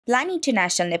Plan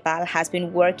International Nepal has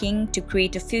been working to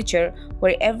create a future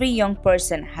where every young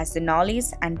person has the knowledge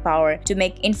and power to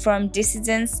make informed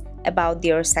decisions about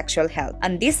their sexual health.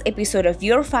 On this episode of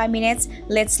Your 5 Minutes,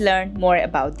 let's learn more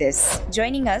about this.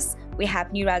 Joining us, we have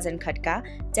Nirajan Khadka,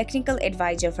 Technical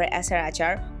Advisor for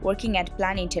SRHR working at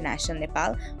Plan International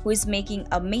Nepal, who is making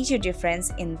a major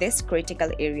difference in this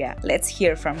critical area. Let's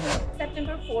hear from him.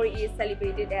 September 4 is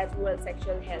celebrated as World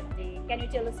Sexual Health Day. Can you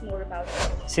tell us more about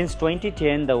it? Since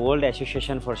 2010, the World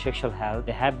Association for Sexual Health,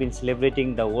 they have been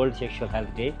celebrating the World Sexual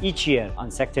Health Day each year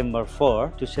on September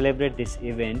 4. To celebrate this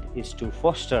event is to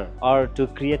foster or to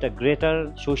create a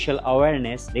greater social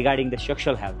awareness regarding the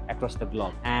sexual health across the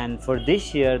globe. And for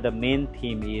this year, the main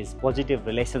theme is positive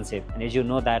relationship. And as you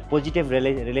know that positive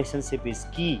relationship is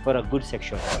key for a good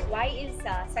sexual health. Why is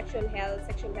sexual health,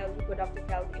 reproductive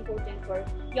health important for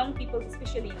young people,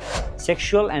 especially?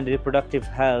 Sexual and reproductive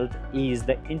health is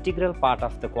the integral part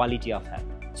of the quality of health.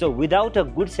 So without a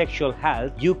good sexual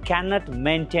health, you cannot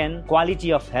maintain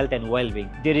quality of health and well-being.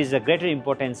 There is a greater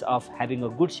importance of having a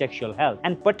good sexual health,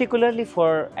 and particularly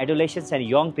for adolescents and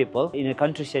young people in a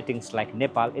country settings like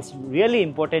Nepal, it's really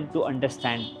important to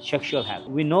understand sexual health.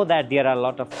 We know that there are a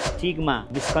lot of stigma,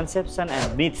 misconception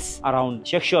and myths around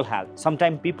sexual health.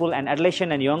 Sometimes people and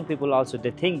adolescent and young people also,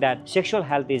 they think that sexual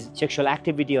health is sexual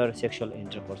activity or sexual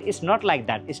intercourse. It's not like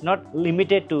that. It's not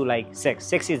limited to like sex.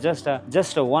 Sex is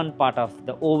just a one part of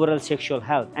the overall sexual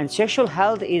health, and sexual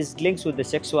health is linked with the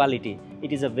sexuality.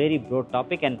 It is a very broad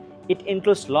topic and it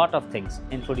includes a lot of things,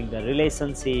 including the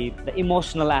relationship, the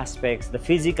emotional aspects, the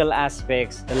physical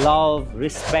aspects, the love,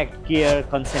 respect, care,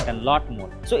 consent, and a lot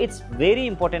more. So it's very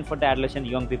important for the adolescent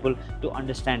young people to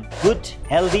understand good,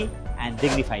 healthy, and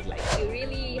dignified life. You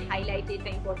really highlighted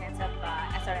the importance of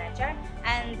SRHR,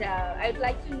 and I would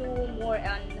like to know more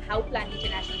on how Plan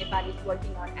International Nepal is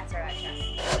working on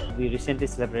SRHR. We recently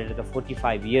celebrated the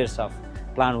 45 years of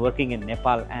Plan working in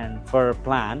Nepal, and for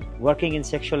Plan working in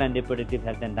sexual and reproductive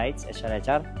health and rights,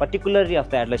 SRHR, particularly of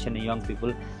the adolescent and young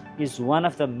people, is one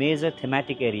of the major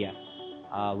thematic area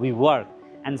we work.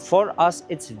 And for us,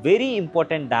 it's very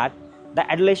important that the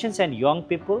adolescents and young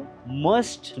people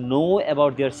must know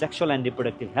about their sexual and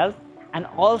reproductive health, and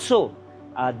also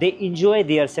they enjoy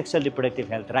their sexual reproductive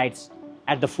health rights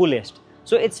at the fullest.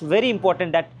 So it's very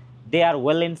important that they are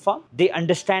well informed, they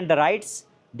understand the rights,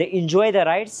 they enjoy the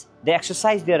rights, they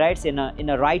exercise their rights in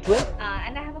a right way.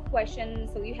 And I have a question,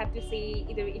 so you have to say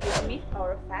either it is myth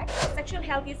or fact. Sexual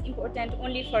health is important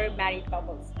only for married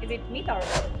couples. Is it myth or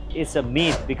fact? It's a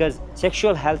myth, because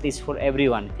sexual health is for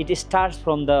everyone. It starts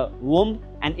from the womb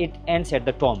and it ends at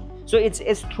the tomb. So it's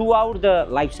throughout the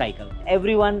life cycle.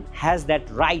 Everyone has that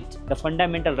right, the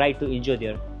fundamental right to enjoy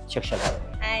their sexual health.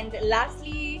 And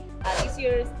lastly, this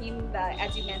year's theme,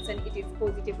 as you mentioned, it is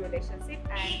positive relationship.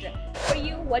 And for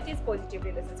you, what is positive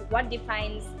relationship? What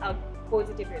defines a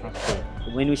positive relationship?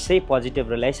 When we say positive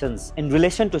relations in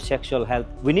relation to sexual health,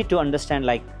 we need to understand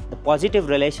like the positive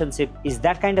relationship is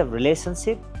that kind of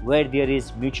relationship where there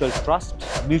is mutual trust,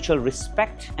 mutual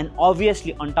respect, and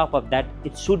obviously on top of that,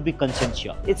 it should be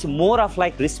consensual. It's more of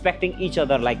like respecting each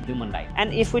other like human life.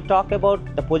 And if we talk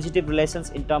about the positive relations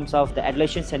in terms of the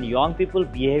adolescents and young people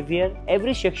behavior,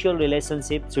 every sexual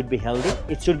relationship should be healthy,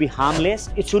 it should be harmless,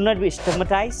 it should not be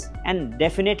stigmatized, and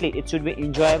definitely it should be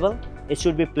enjoyable. It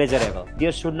should be pleasurable.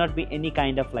 There should not be any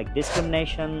kind of like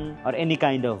discrimination or any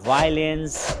kind of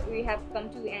violence. We have come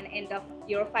to an end of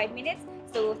your 5 minutes.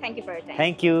 So thank you for your time.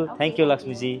 Thank you. Okay. Thank you,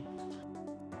 Lakshmiji.